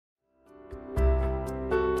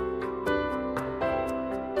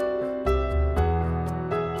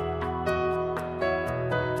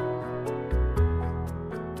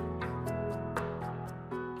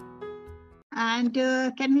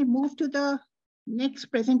And can we move to the next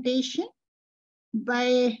presentation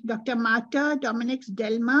by Dr. Marta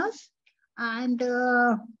Domínguez-Delmás? And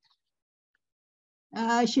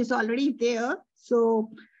she's already there.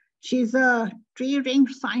 So she's a tree ring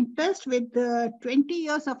scientist with 20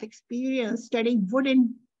 years of experience studying wood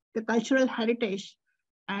in the cultural heritage.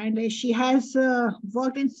 And she has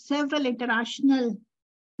worked in several international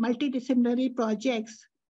multidisciplinary projects.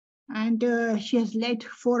 And she has led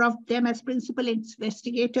 4 of them as principal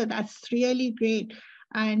investigator. That's really great.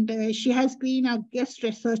 And she has been a guest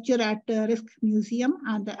researcher at the Rijksmuseum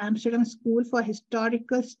and the Amsterdam School for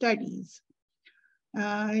Historical Studies.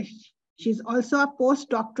 She's also a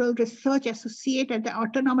postdoctoral research associate at the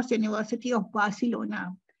Autonomous University of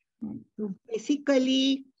Barcelona. So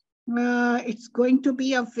basically, it's going to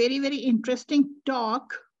be a very, very interesting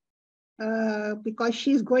talk because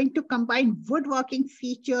she's going to combine woodworking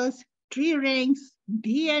features, tree rings,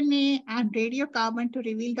 DNA, and radiocarbon to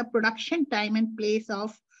reveal the production time and place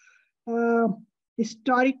of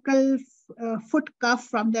historical foot cuff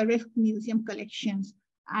from the Rijksmuseum collections.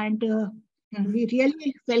 And we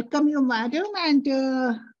really welcome you, madam. And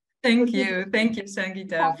thank you,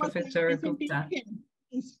 Sangeeta, Professor Gupta.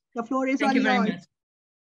 The floor is all yours.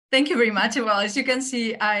 Thank you very much. Well, as you can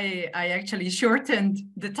see, I actually shortened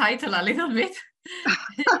the title a little bit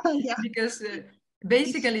yeah. Because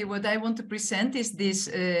basically what I want to present is this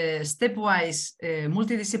stepwise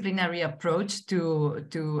multidisciplinary approach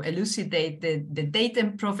to elucidate the date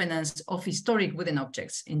and provenance of historic wooden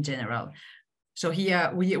objects in general. So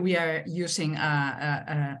here we are using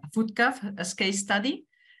a foot cuff as case study,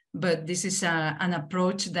 but this is an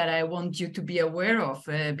approach that I want you to be aware of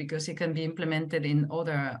because it can be implemented in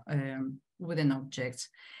other wooden objects.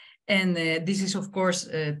 And this is, of course,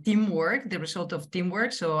 teamwork, the result of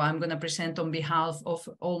teamwork. So I'm going to present on behalf of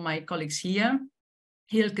all my colleagues here,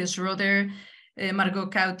 Hilke Schroeder, Margot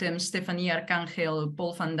Coutem, Stephanie Arcangel,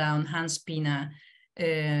 Paul van Down, Hans Pina,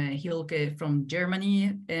 Hilke from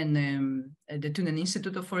Germany, and the Thunen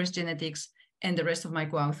Institute of Forest Genetics, and the rest of my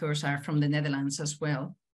co-authors are from the Netherlands as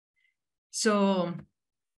well. So,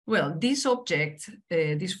 well, this object,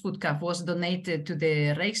 this foot cuff, was donated to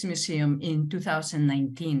the Rijksmuseum in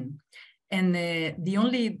 2019. And the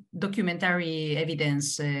only documentary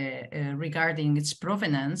evidence regarding its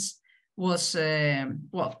provenance was,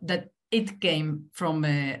 well, that it came from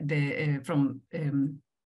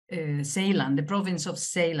Zeeland, the province of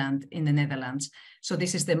Zeeland in the Netherlands. So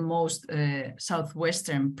this is the most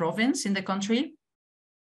southwestern province in the country.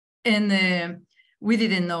 And we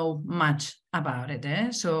didn't know much about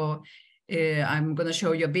it. So I'm going to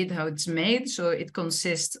show you a bit how it's made. So it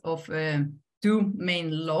consists of 2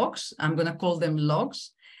 main logs. I'm going to call them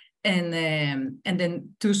logs. And then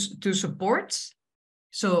two supports.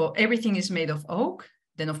 So everything is made of oak.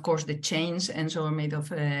 Then, of course, the chains and so are made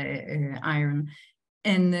of iron.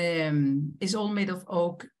 And it's all made of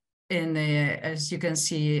oak. And as you can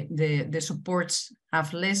see, the supports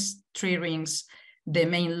have less tree rings. The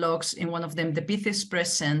main logs, in one of them, the pith is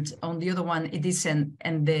present. On the other one, it isn't.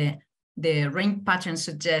 And the ring pattern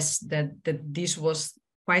suggests that this was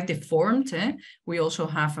quite deformed. We also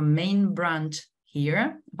have a main branch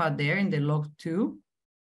here, about there in the log 2.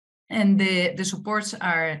 And the supports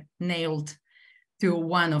are nailed to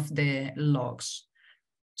one of the logs.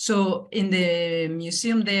 So in the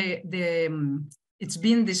museum, it's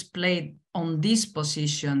been displayed on this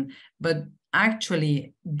position, but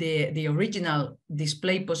actually the original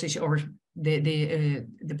display position, or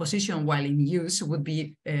the position while in use, would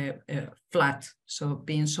be flat, so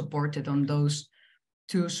being supported on those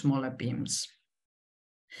 2 smaller beams.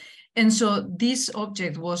 And so this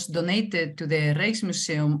object was donated to the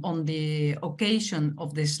Rijksmuseum on the occasion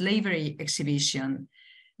of the slavery exhibition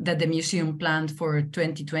that the museum planned for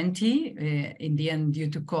 2020. In the end, due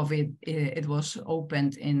to COVID, it was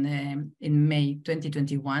opened in May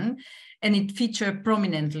 2021. And it featured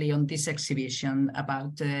prominently on this exhibition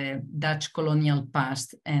about Dutch colonial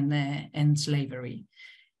past and slavery.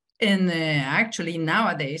 And actually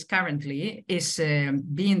nowadays, currently, is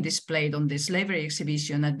being displayed on the slavery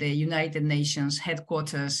exhibition at the United Nations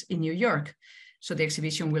headquarters in New York. So the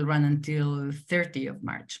exhibition will run until 30th of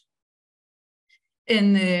March.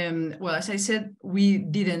 And well, as I said, we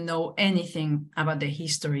didn't know anything about the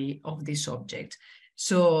history of this object.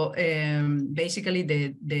 So basically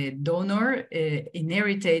the donor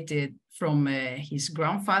inherited it from his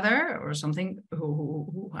grandfather or something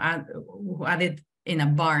who had it in a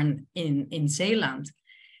barn in Zeeland.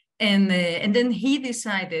 And then he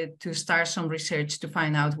decided to start some research to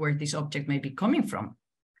find out where this object may be coming from.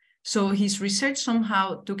 So his research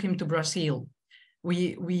somehow took him to Brazil.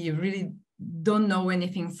 We really don't know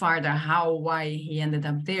anything further why he ended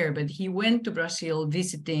up there, but he went to Brazil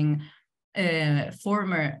visiting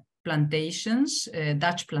former plantations,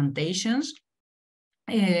 Dutch plantations,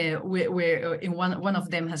 where in one of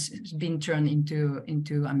them has been turned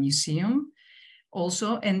into a museum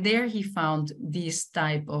also, and there he found this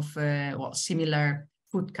type of similar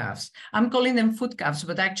foot cuffs. I'm calling them foot cuffs,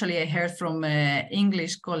 but actually I heard from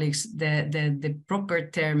English colleagues the proper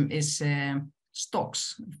term is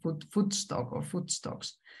stocks, foot stock or foot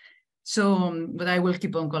stocks. So, but I will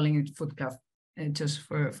keep on calling it foot cuff just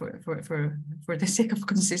for the sake of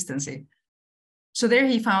consistency. So there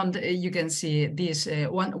he found, you can see this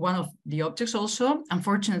one of the objects also.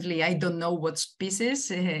 Unfortunately, I don't know what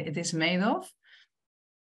species it is made of.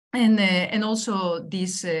 And also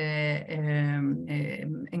these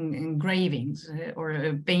engravings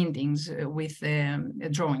or paintings with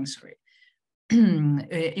drawings, sorry,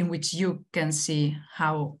 in which you can see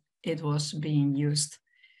how it was being used.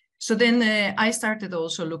 So then I started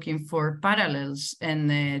also looking for parallels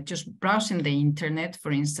and just browsing the internet.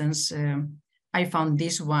 For instance, I found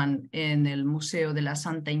this one in el Museo de la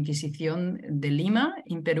Santa Inquisición de Lima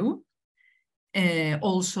in Peru.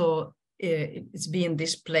 Also, it's being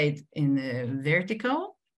displayed in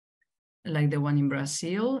vertical, like the one in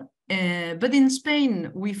Brazil. But in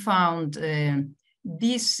Spain, we found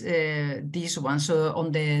this one. So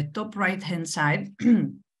on the top right-hand side,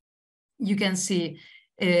 you can see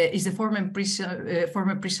is the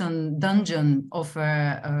former prison dungeon of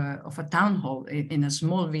a town hall in a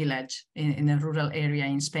small village in a rural area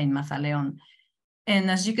in Spain, Mazaleón.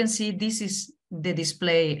 And as you can see, this is the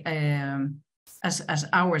display as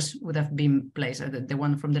ours would have been placed. The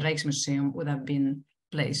one from the Rijksmuseum would have been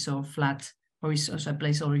placed so flat, or is also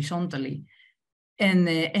placed horizontally.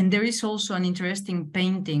 And there is also an interesting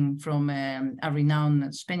painting from a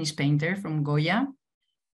renowned Spanish painter from Goya,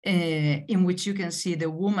 in which you can see the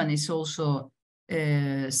woman is also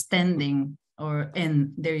standing,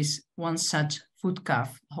 and there is one such foot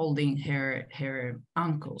cuff holding her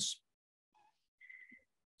ankles.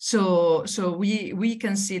 So we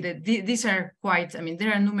can see that these are quite, I mean,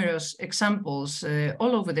 there are numerous examples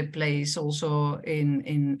all over the place, also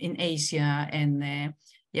in Asia and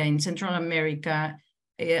in Central America,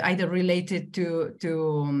 either related to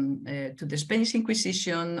the Spanish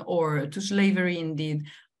Inquisition or to slavery indeed,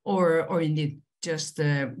 or indeed just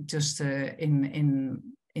in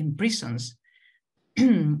prisons.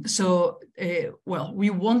 So, well, we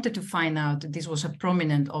wanted to find out that this was a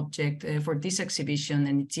prominent object for this exhibition,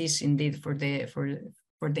 and it is indeed for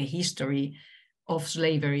the history of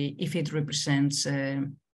slavery, if it represents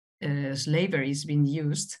slavery is being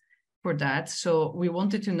used for that. So we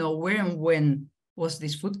wanted to know where and when was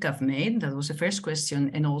this foot cuff made? That was the first question,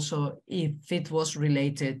 and also if it was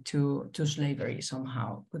related to slavery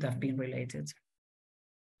somehow, could have been related.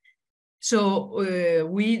 So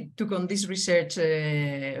we took on this research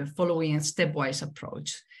following a stepwise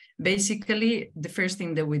approach. Basically, the first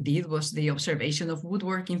thing that we did was the observation of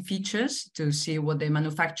woodworking features to see what the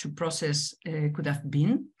manufacture process could have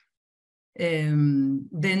been.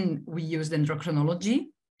 Then we used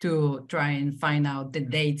dendrochronology to try and find out the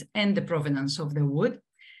date and the provenance of the wood.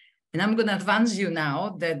 And I'm going to advance you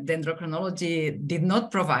now that dendrochronology did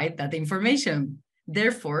not provide that information.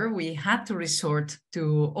 Therefore, we had to resort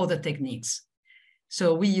to other techniques.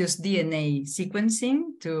 So we used DNA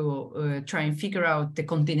sequencing to try and figure out the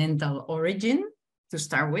continental origin to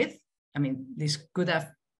start with. I mean, this could have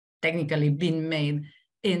technically been made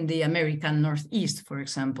in the American Northeast, for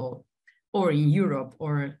example, or in Europe,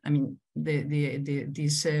 or, I mean,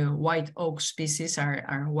 these white oak species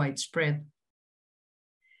are widespread.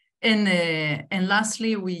 And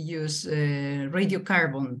lastly, we use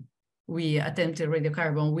radiocarbon. We attempted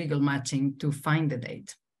radiocarbon wiggle matching to find the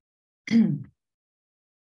date.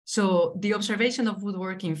 So the observation of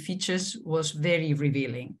woodworking features was very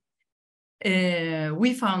revealing.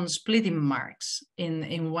 We found splitting marks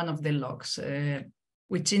in one of the logs,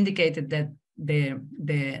 which indicated that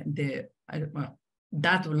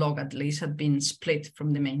that log at least had been split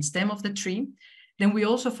from the main stem of the tree. Then we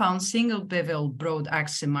also found single bevel broad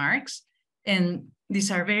axe marks, and these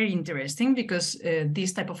are very interesting because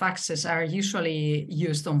these type of axes are usually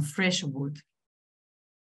used on fresh wood.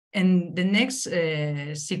 And the next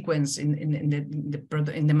sequence in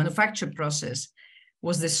the manufacture process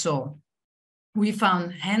was the saw. We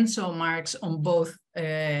found hand saw marks on both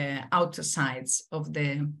outer sides of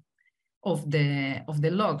the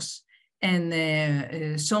logs,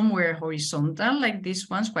 and some were horizontal, like these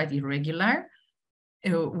ones, quite irregular,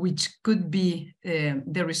 which could be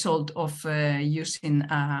the result of using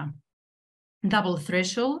a double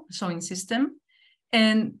threshold sewing system.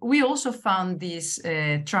 And we also found these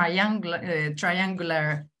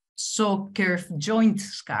triangular saw curve joint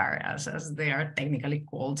scar, as they are technically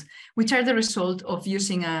called, which are the result of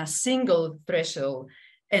using a single threshold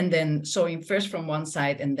and then sewing first from one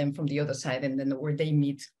side and then from the other side, and then where they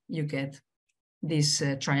meet, you get this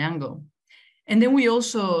triangle. And then we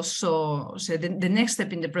also saw, so the next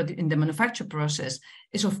step in the manufacture process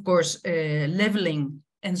is, of course, leveling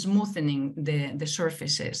and smoothening the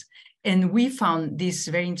surfaces. And we found these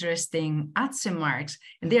very interesting adze marks.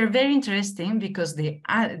 And they are very interesting because the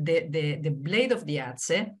blade of the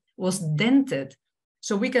adze was dented.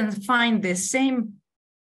 So we can find the same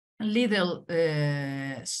little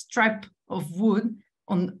strip of wood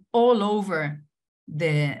on all over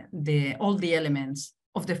all the elements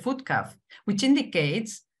of the foot cuff, which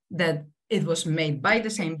indicates that it was made by the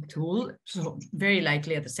same tool, so very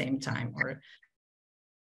likely at the same time.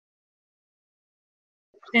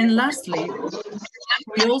 And lastly,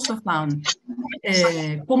 we also found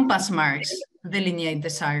compass marks to delineate the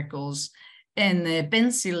circles, and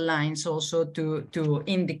pencil lines also to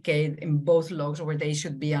indicate in both logs where they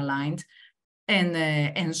should be aligned.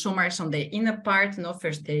 And some marks on the inner part. No,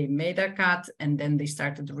 first they made a cut and then they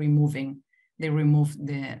started removing. They removed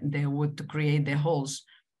the wood to create the holes.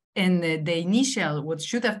 And the initial, what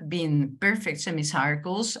should have been perfect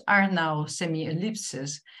semicircles, are now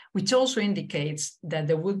semi-ellipses, which also indicates that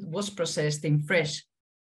the wood was processed in fresh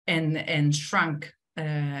and shrunk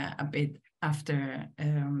a bit after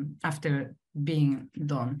being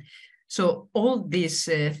done. So all these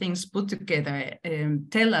things put together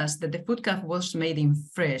tell us that the foot cuff was made in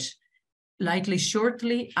fresh, likely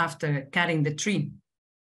shortly after cutting the tree.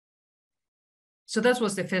 So that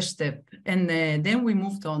was the first step. And then we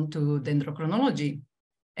moved on to dendrochronology.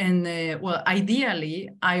 And well, ideally,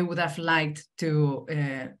 I would have liked to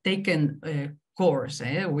taken a course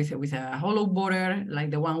with a hollow border,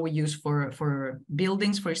 like the one we use for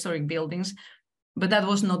buildings, for historic buildings, but that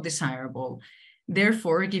was not desirable.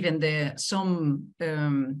 Therefore, given some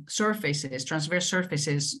surfaces, transverse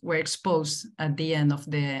surfaces, were exposed at the end of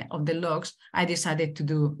the logs, I decided to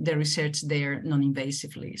do the research there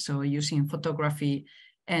non-invasively, so using photography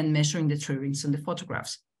and measuring the tree rings on the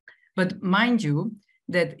photographs. But mind you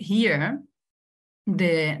that here,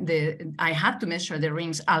 I had to measure the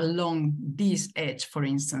rings along this edge, for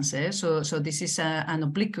instance. So this is an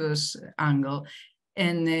obliquous angle.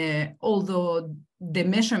 And although the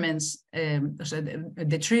measurements, so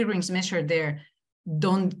the tree rings measured there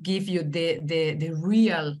don't give you the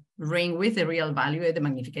real ring with the real value, the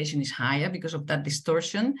magnification is higher because of that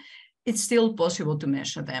distortion, it's still possible to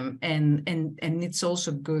measure them. And it's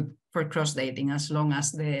also good for cross-dating as long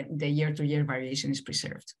as the year-to-year variation is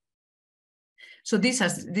preserved. So this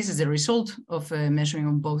is the result of measuring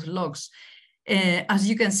on both logs. As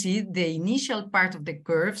you can see, the initial part of the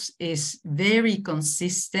curves is very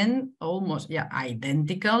consistent, almost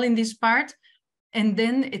identical in this part. And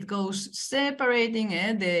then it goes separating.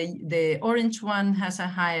 The orange one has a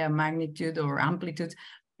higher magnitude or amplitude,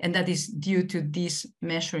 and that is due to this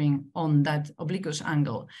measuring on that obliquous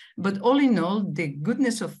angle. But all in all, the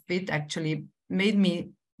goodness of it actually made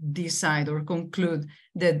me decide or conclude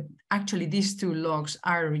that actually these two logs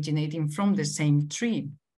are originating from the same tree.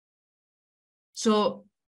 So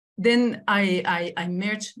then I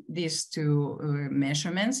merged these two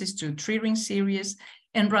measurements, these two tree ring series,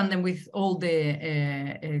 and ran them with all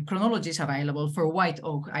the chronologies available for white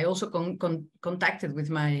oak. I also contacted with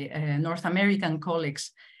my North American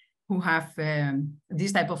colleagues who have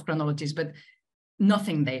this type of chronologies, but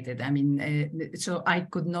nothing dated. I mean, so I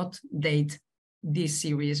could not date this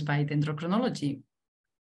series by dendrochronology.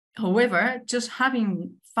 However, just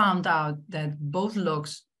having found out that both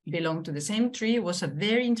logs belong to the same tree was a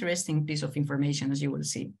very interesting piece of information, as you will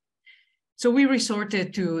see. So we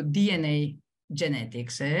resorted to DNA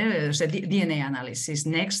genetics, so DNA analysis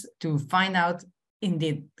next to find out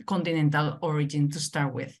indeed continental origin to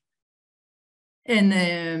start with.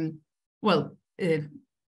 And well, 2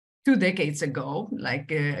 decades ago,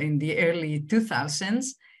 like in the early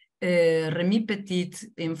 2000s, Rémi Petit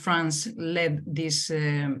in France led this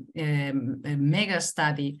mega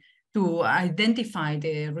study to identify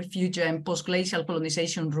the refugia and post-glacial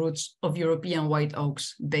colonization routes of European white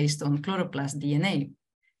oaks based on chloroplast DNA.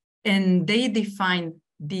 And they defined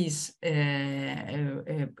these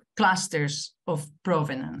clusters of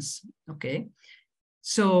provenance, okay?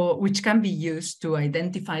 So, which can be used to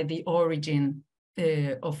identify the origin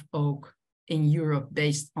of oak in Europe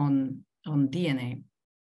based on DNA.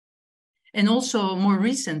 And also more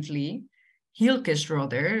recently, Hilke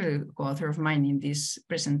Schroeder, co-author of mine in this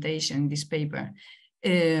presentation, this paper,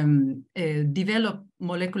 develop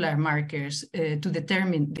molecular markers to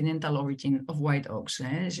determine the dental origin of white oaks.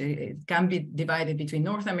 It can be divided between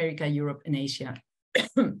North America, Europe, and Asia.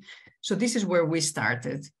 So this is where we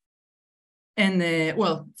started. And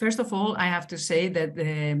well, first of all, I have to say that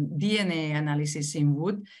the DNA analysis in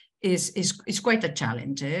wood is quite a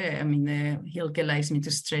challenge. I mean, Hilke likes me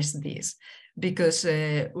to stress this, because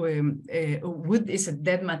wood is a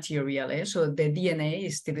dead material, so the DNA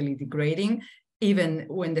is steadily degrading. Even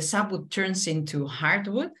when the sapwood turns into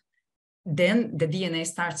hardwood, then the DNA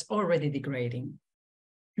starts already degrading.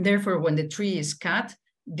 Therefore, when the tree is cut,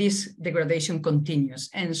 this degradation continues,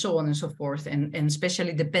 and so on and so forth, and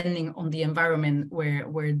especially depending on the environment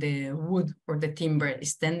where the wood or the timber is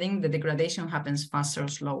standing, the degradation happens faster or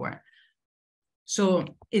slower. So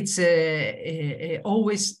it's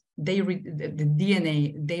always the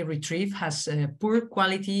DNA they retrieve has poor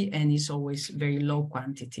quality and is always very low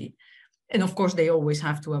quantity. And of course, they always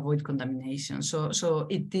have to avoid contamination. So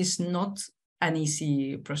it is not an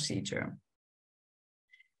easy procedure.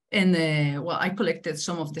 And well, I collected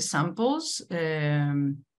some of the samples.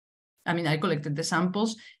 I collected the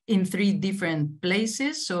samples in 3 different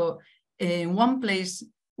places. So in one place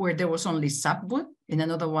where there was only sapwood, in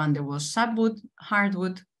another one there was sapwood,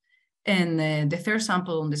 hardwood, and the third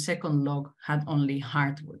sample on the second log had only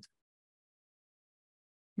hardwood.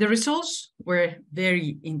 The results were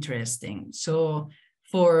very interesting. So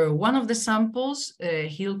for one of the samples,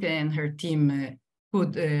 Hilke and her team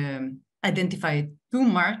could identify 2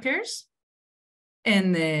 markers,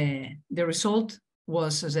 and the result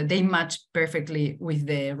was that they matched perfectly with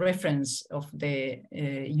the reference of the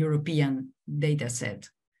European data set.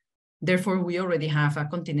 Therefore, we already have a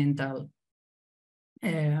continental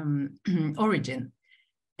origin.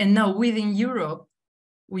 And now within Europe,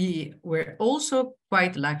 we were also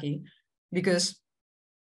quite lucky, because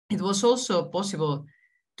it was also possible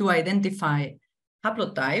to identify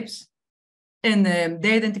haplotypes, and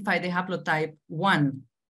they identified the haplotype 1,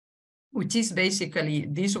 which is basically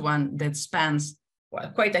this one that spans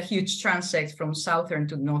quite a huge transect from southern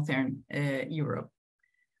to northern Europe.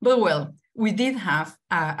 But well, we did have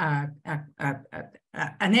an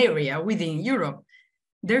area within Europe.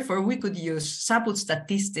 Therefore, we could use sapwood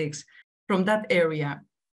statistics from that area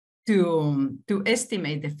to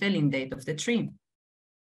estimate the felling date of the tree.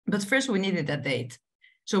 But first we needed a date.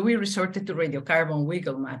 So we resorted to radiocarbon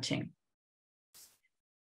wiggle matching.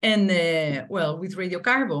 And well, with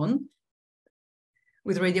radiocarbon,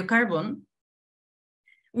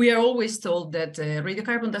 we are always told that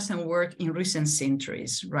radiocarbon doesn't work in recent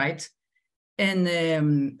centuries, right?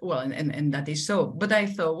 And well, and that is so. But I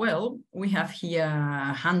thought, well, we have here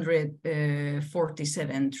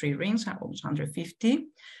 147 tree rings, almost 150.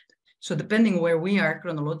 So depending where we are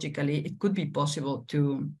chronologically, it could be possible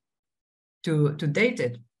to date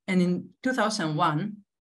it. And in 2001,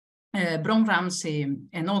 Bron Ramsey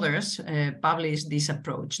and others published this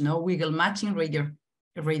approach, wiggle matching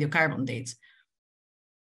radiocarbon dates,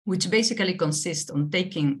 which basically consists on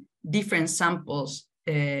taking different samples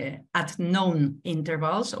at known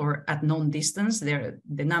intervals or at known distance. The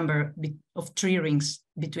number of tree rings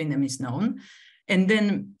between them is known, and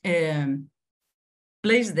then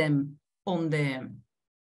place them on the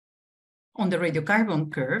radiocarbon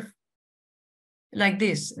curve like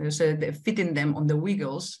this, so fitting them on the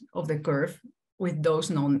wiggles of the curve with those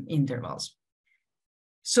known intervals.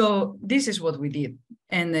 So this is what we did.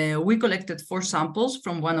 And we collected 4 samples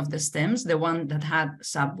from one of the stems, the one that had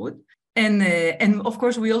sapwood. And of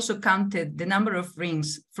course, we also counted the number of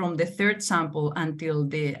rings from the 3rd sample until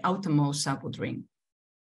the outermost sapwood ring.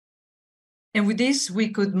 And with this, we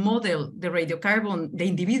could model the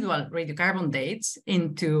individual radiocarbon dates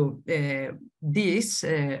into this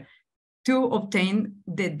to obtain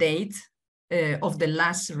the date of the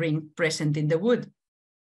last ring present in the wood.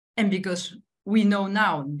 And because we know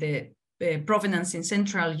now the provenance in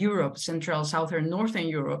Central Europe, Central, Southern, Northern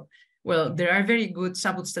Europe, well, there are very good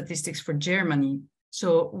sapwood statistics for Germany.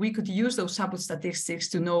 So we could use those sapwood statistics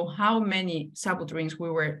to know how many sapwood rings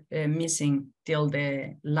we were missing till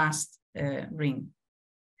the last ring.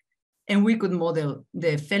 And we could model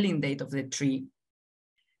the felling date of the tree.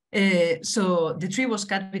 So the tree was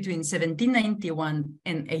cut between 1791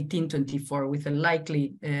 and 1824 with a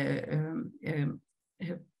likely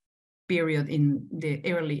period in the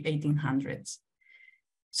early 1800s.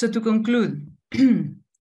 So to conclude,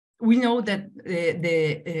 we know that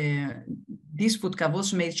this footcap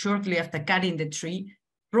was made shortly after cutting the tree,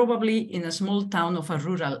 probably in a small town of a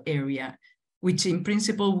rural area, which in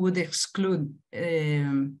principle would exclude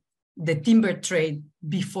the timber trade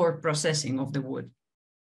before processing of the wood.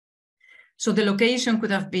 So the location could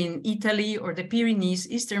have been Italy or the Pyrenees,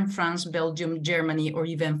 Eastern France, Belgium, Germany, or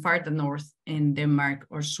even farther north in Denmark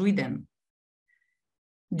or Sweden.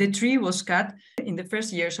 The tree was cut in the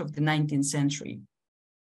first years of the 19th century.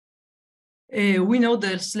 We know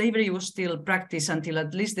that slavery was still practiced until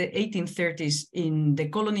at least the 1830s in the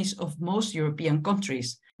colonies of most European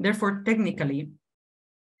countries. Therefore, technically,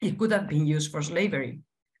 it could have been used for slavery.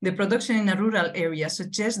 The production in a rural area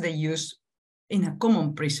suggests the use in a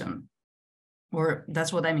common prison, or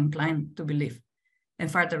that's what I'm inclined to believe. And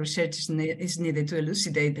further research is needed to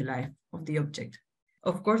elucidate the life of the object.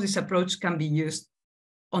 Of course, this approach can be used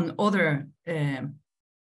on other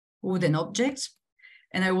wooden objects.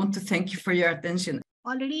 And I want to thank you for your attention.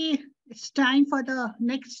 Already it's time for the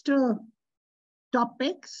next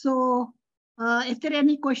topic. So if there are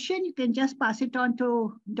any questions, you can just pass it on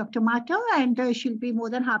to Dr. Marta, and she'll be more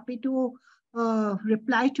than happy to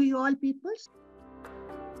reply to you all people.